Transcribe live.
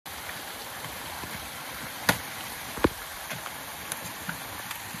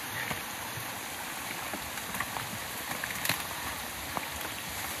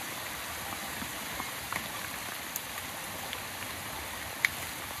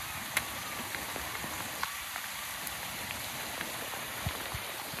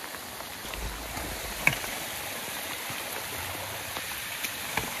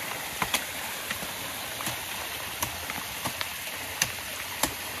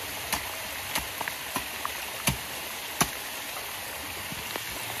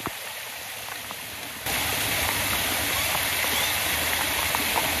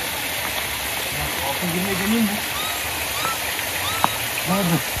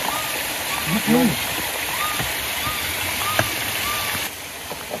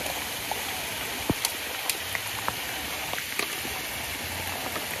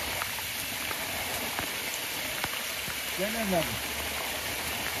Gel evladım.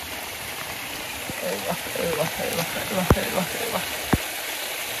 Eyvah, eyvah, eyvah, eyvah, eyvah, eyvah.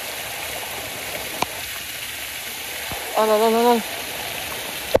 Al.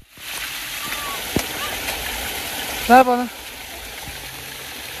 Ver bana.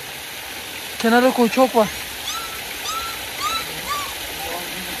 Kenara koy, çok var.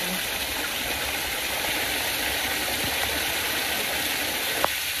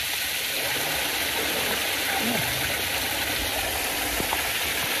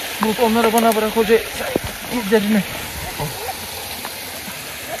 Bulut, onları bana bırak hoca. İzlerini.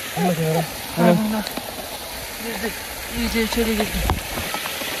 Tamam. Girdik. İyice içeri girdik.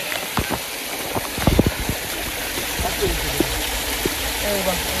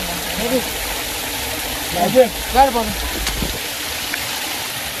 Eyvah. Hadi. Ver bana.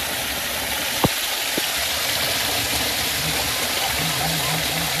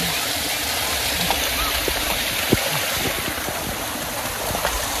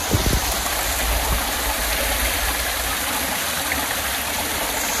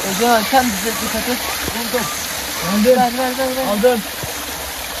 Hocam sen bize dikkat et. Buldum. Ver. Aldım.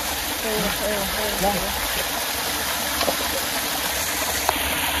 Eyvah.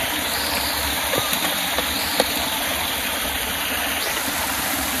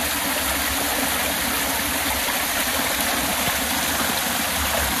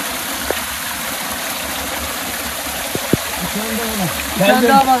 Bir tane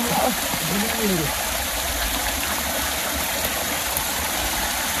daha var.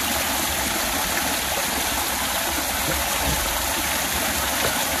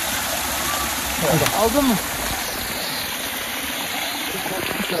 Aldın mı?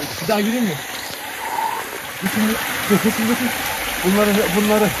 Bir daha gireyim mi? Götür.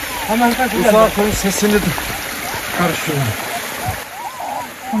 Bunları. Hemen kaç. Uzakların sesini karıştırın.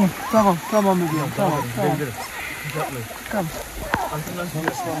 Tamam bebeğim. Tamam. Tamam. Arkadan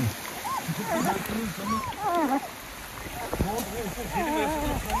ses var mı?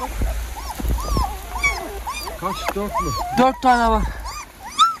 Kaç? 4 mü? 4 tane var.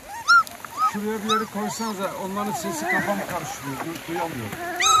 Şuraya bir yere koysanıza, onların sesi kafamı karıştırıyor. Duyamıyorum.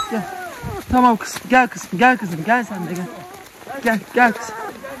 Gel. Tamam kızım. Gel kızım. Gel sen de gel. Gel kızım.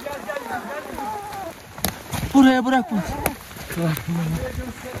 Buraya bırakma.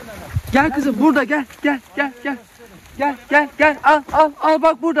 Gel kızım, burada gel. Gel. Al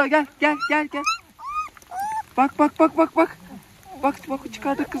bak burada, gel. Bak. Bak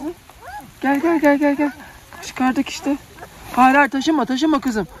çıkardık kızım. Gel. Çıkardık işte. Hayır, taşıma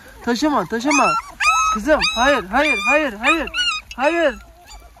kızım. Taşıma. Kızım, hayır. Hayır.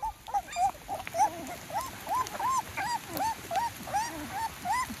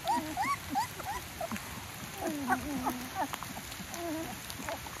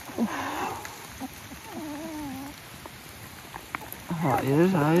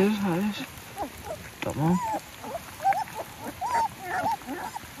 Tamam.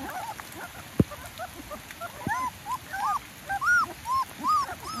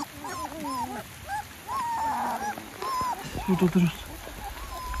 Şurada durun.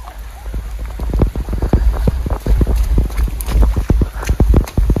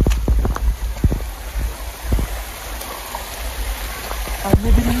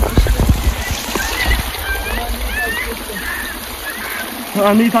 Anne birini taşıdı.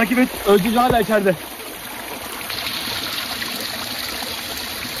 Anneyi takip et. Öldürücü hala içeride.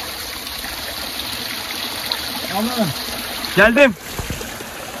 Anladım. Geldim.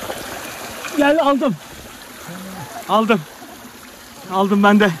 Gel, aldım. Aldım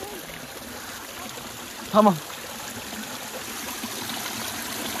ben de. Tamam.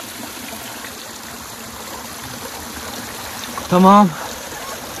 Tamam.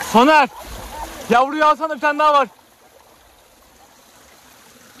 Soner. Yavruyu alsana, bir tane daha var.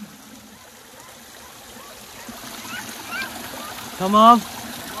 Tamam.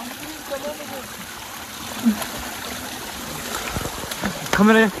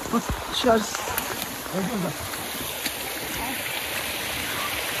 Kameraya tut. Şarj.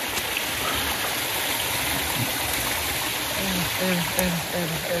 Evet.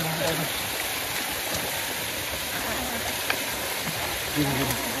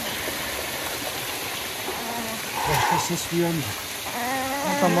 Başka ses duyamıyorum.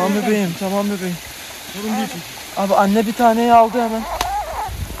 Tamam bebeğim. Sorun değil. Abi anne bir taneyi aldı hemen.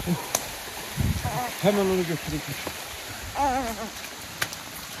 Hemen onu götüreyim.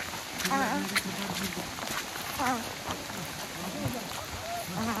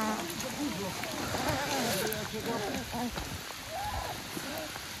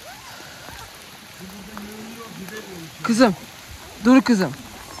 kızım. Dur kızım.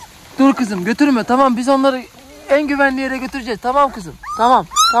 Dur kızım götürme. Tamam biz onları en güvenli yere götüreceğiz. Tamam kızım. Tamam.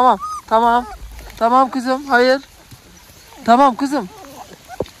 Tamam. Tamam. Tamam kızım. Hayır. Tamam kızım.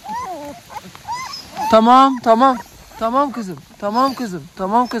 Tamam. Tamam. Tamam kızım. Tamam kızım.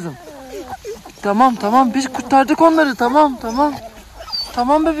 Tamam kızım. Tamam tamam biz kurtardık onları. Tamam tamam.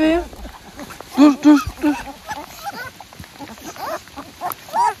 Tamam bebeğim. Dur dur dur.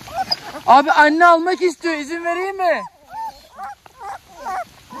 Abi anne almak istiyor. İzin vereyim mi?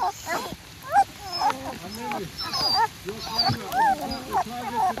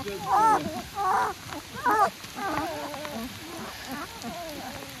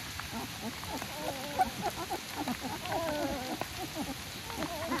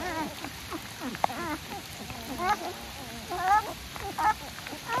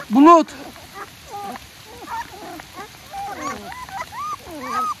 Bulut.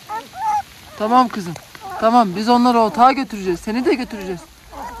 Tamam kızım. Tamam biz onları otağa götüreceğiz. Seni de götüreceğiz.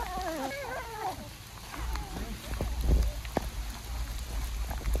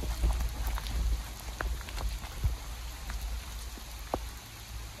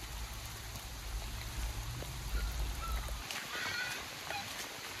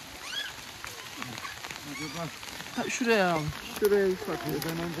 Ha, şuraya al. Şuraya bir bak.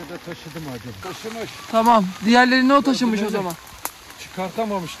 Ben önce de taşıdım acaba. Taşımış. Tamam. Diğerlerini o taşımış o zaman.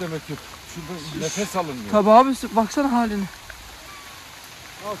 Çıkartamamış demek ki. Şurada nefes alınmıyor. Tabii abi baksana haline.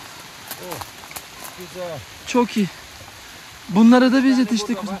 Bak. Oh. Güzel. Çok iyi. Bunlara da biz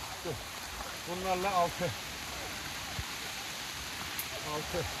yetiştik. Bunlarla 6.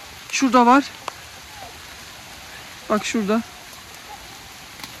 Şurada var. Bak şurada.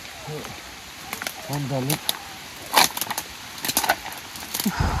 Sandallık.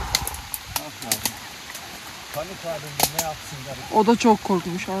 Panik halinde ne yapsınlar? O da çok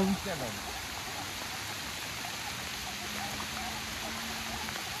korkmuş abi.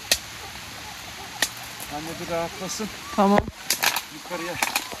 Anne bir rahatlasın. Tamam. Yukarıya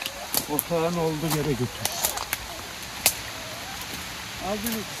ortağın olduğu yere götür. Al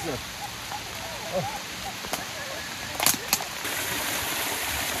beni kızlar. Oh.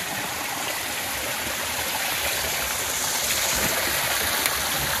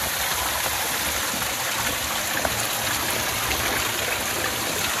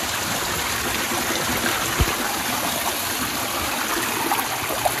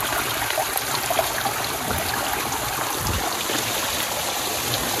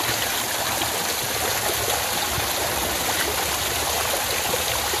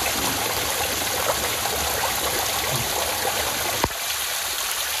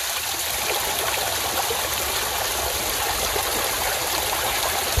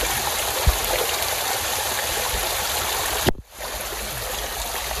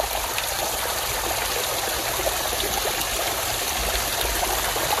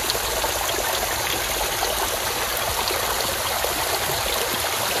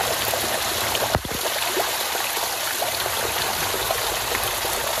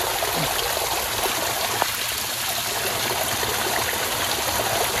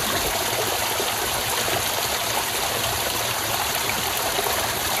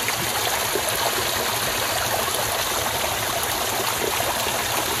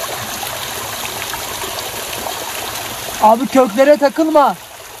 Abi köklere takılma.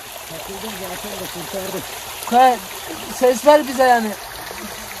 Takıldım zaten de kurtardık. Ses ver bize yani.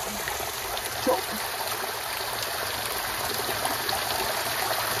 Çok...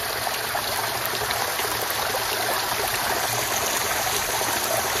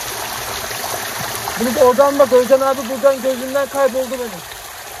 Bunu oradan bak Özcan abi buradan gözünden kayboldu benim.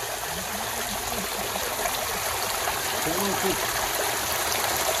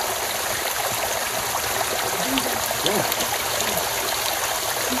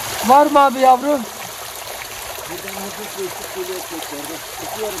 Var mı abi yavrum? Buradan hafif bir ışık geliyor köklerde.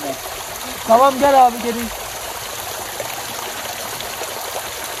 Tutuyorum ben. Tamam gel abi geri.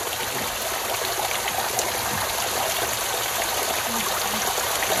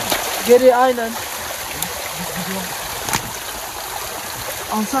 Geri aynen.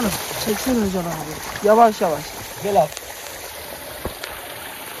 Alsana. Çeksene Özcan abi. Yavaş yavaş. Gel abi.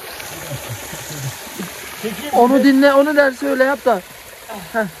 Onu dinle, onu dersi öyle yap da.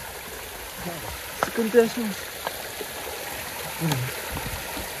 Heh. Sıkıntı yaşama.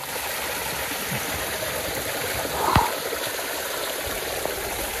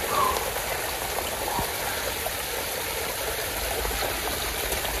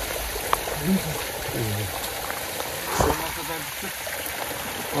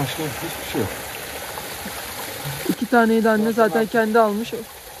 Başka hiçbir şey yok. 2 taneyi de anne zaten kendi almış.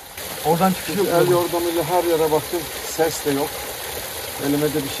 Oradan çıkış yok. El yordamıyla her yere baktım. Ses de yok.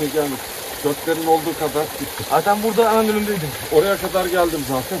 Elime de bir şey gelmedi. Köklerin olduğu kadar gitti. Zaten burada hemen önümdeydim. Oraya kadar geldim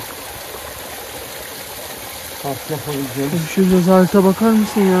zaten. Park yapabileceğim. Şu rezalete bakar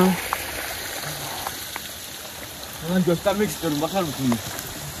mısın ya? Hemen göstermek istiyorum. Bakar mısın?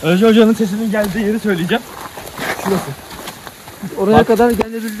 Önce hocanın sesinin geldiği yeri söyleyeceğim. Şurası. Oraya Bak. kadar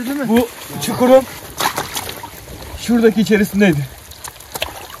gelebildi değil mi? Bu çukurun şuradaki içerisindeydi.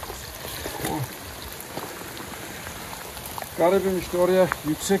 Garibim işte oraya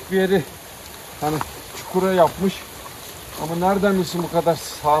yüksek bir yeri hani çukura yapmış. Ama nereden bilsin bu kadar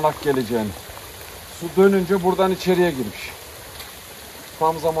sağanak geleceğini. Su dönünce buradan içeriye girmiş.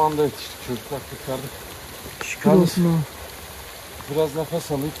 Tam zamanında yetiştik, çocuklar kurtardık. Şükür Yalnız- olsun ha. Biraz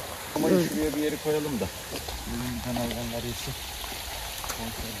nefes alayım. Ama Evet. şuraya bir yeri koyalım da. Bizden hayvanları yesin.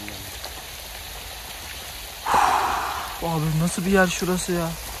 Abi nasıl bir yer şurası ya?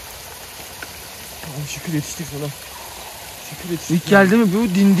 Tamam, şükür yetiştik sana. Şükür yetiştik. İlk geldi mi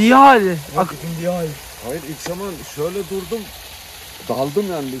bu dindiği hali. Bak Dindiği hayır. Hayır, ilk zaman şöyle durdum.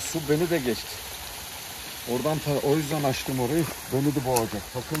 Daldım yani, su beni de geçti. Oradan o yüzden açtım orayı. Beni de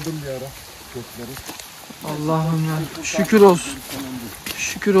boğacak. Takıldım bir ara kökleri. Allah'ım ya. Şükür olsun.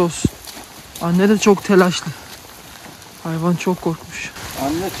 Şükür olsun. Anne de çok telaşlı. Hayvan çok korkmuş.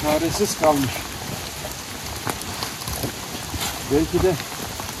 Anne çaresiz kalmış. Belki de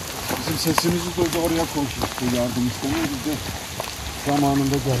bizim sesimizi duydu, oraya koşmuştu yardım istemeye. Biz de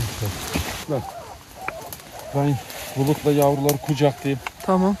zamanında gelmişler. Ben Bulut'la yavruları kucaklayayım.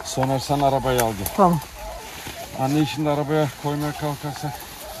 Tamam. Soner sen arabayı al gel. Tamam. Anneyi şimdi arabaya koymaya kalkarsak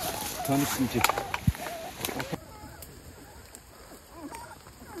tanışmayacak.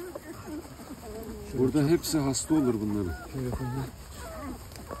 Burada hepsi hasta olur bunların.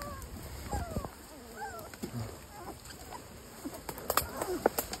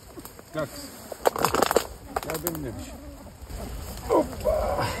 Gel. Gel benimle bir şey.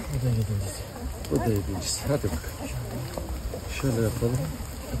 Hoppa. Bu da yedincisi. Hadi bakalım. Şöyle yapalım.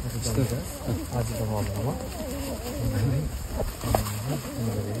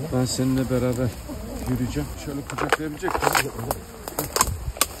 Ben seninle beraber yürüyeceğim. Şöyle kucaklayabilecek misin?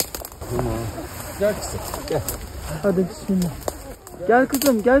 Tamam. Gel kızım. Gel. Hadi bismillah. Gel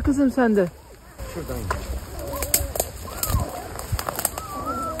kızım, gel kızım sen de. Şuradan gel.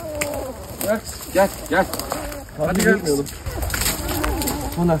 Gel. Gel. Hadi gel kızım.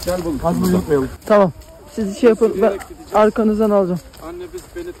 Soner, Gel Bulut. kazmayı unutmayalım. Tamam. Siz şey yapın, ben Yürüyerek gideceğiz. arkanızdan alacağım. Anne biz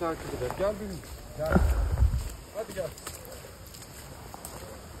beni takip eder. Gel benim. Gel. Hadi gel.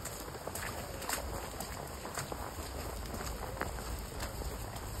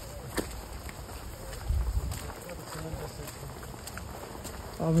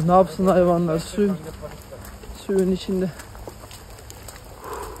 Abi ne yapsın hayvanlar suyun içinde.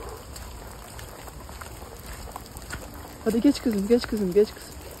 Hadi geç kızım, geç kızım, geç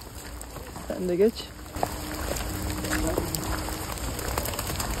kızım. Sen de geç.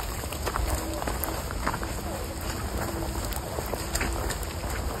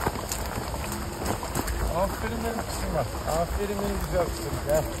 Aferin benim kızıma. Aferin benim güzel kızım.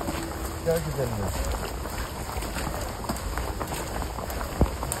 Gel. Gel güzelim benim.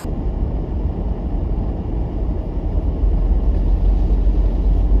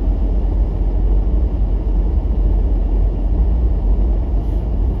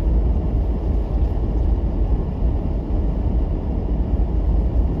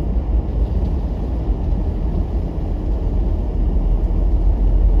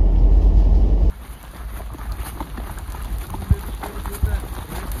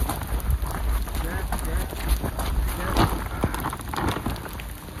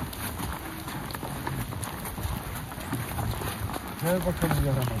 Gel bakalım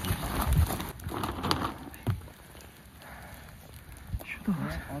yaramazı. Şurada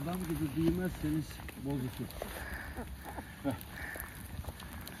var. Adam gibi büyümezseniz bozuşur.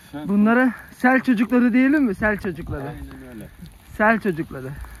 Sen... Bunlara sel çocukları diyelim mi? Sel çocukları. Aynen öyle. Sel çocukları.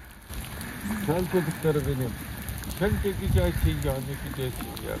 Sen çocukları benim. Sen de güzelsin ya, ne güzelsin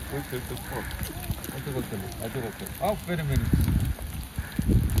ya. Hadi bakalım, hadi bakalım. Aferin benim kızım.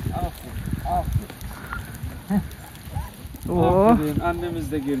 Aferin, aferin. Oo, Aferin,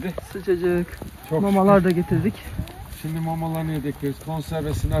 annemiz de girdi. sıcacık. Çok Mamalar şükür. da getirdik. Şimdi mamalarını yedekleriz,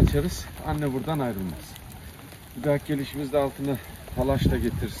 konservesini açarız. Anne buradan ayrılmaz. Bir dahaki gelişimizde altına talaş da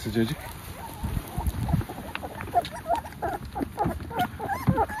getirir sıcacık.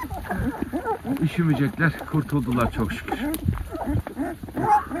 Üşümeyecekler, kurtuldular çok şükür.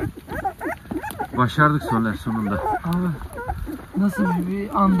 Başardık Soner sonunda. Abi nasıl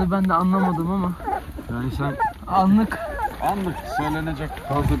bir andı ben de anlamadım ama. Yani sen Anlık. anlık söylenecek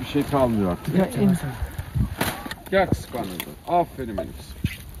fazla bir şey kalmıyor artık. Ya, Gel kıskanırdım. Aferin benim kızım.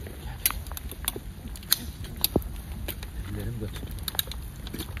 Ellerim de.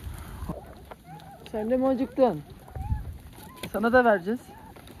 Sen de mi acıktın? Sana da vereceğiz.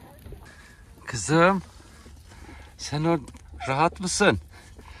 Kızım, sen rahat mısın?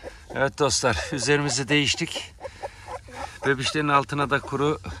 Evet dostlar, üzerimizi değiştik. Bebişlerin altına da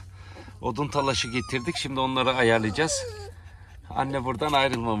kuru odun talaşı getirdik. Şimdi onları ayarlayacağız. Anne buradan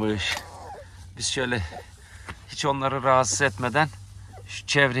ayrılmamış. Biz şöyle hiç onları rahatsız etmeden şu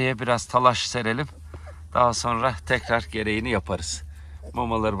çevreye biraz talaş serelim. Daha sonra tekrar gereğini yaparız.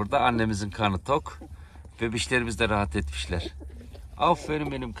 Mamalar burada. Annemizin karnı tok. Bebişlerimiz de rahat etmişler.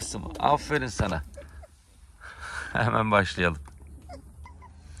 Aferin benim kızım. Aferin sana. Hemen başlayalım.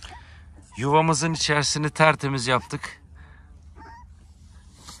 Yuvamızın içerisini tertemiz yaptık.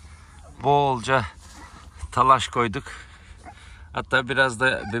 Bolca talaş koyduk. Hatta biraz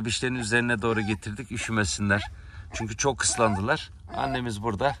da bebişlerin üzerine doğru getirdik üşümesinler. Çünkü çok ıslandılar. Annemiz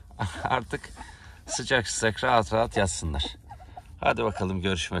burada. Artık sıcak sıcak rahat rahat yatsınlar. Hadi bakalım,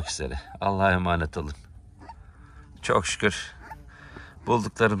 görüşmek üzere. Allah'a emanet olun. Çok şükür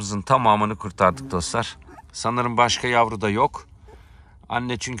bulduklarımızın tamamını kurtardık dostlar. Sanırım başka yavru da yok.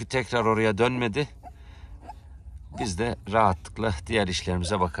 Anne çünkü tekrar oraya dönmedi. Biz de rahatlıkla diğer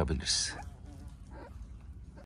işlerimize bakabiliriz.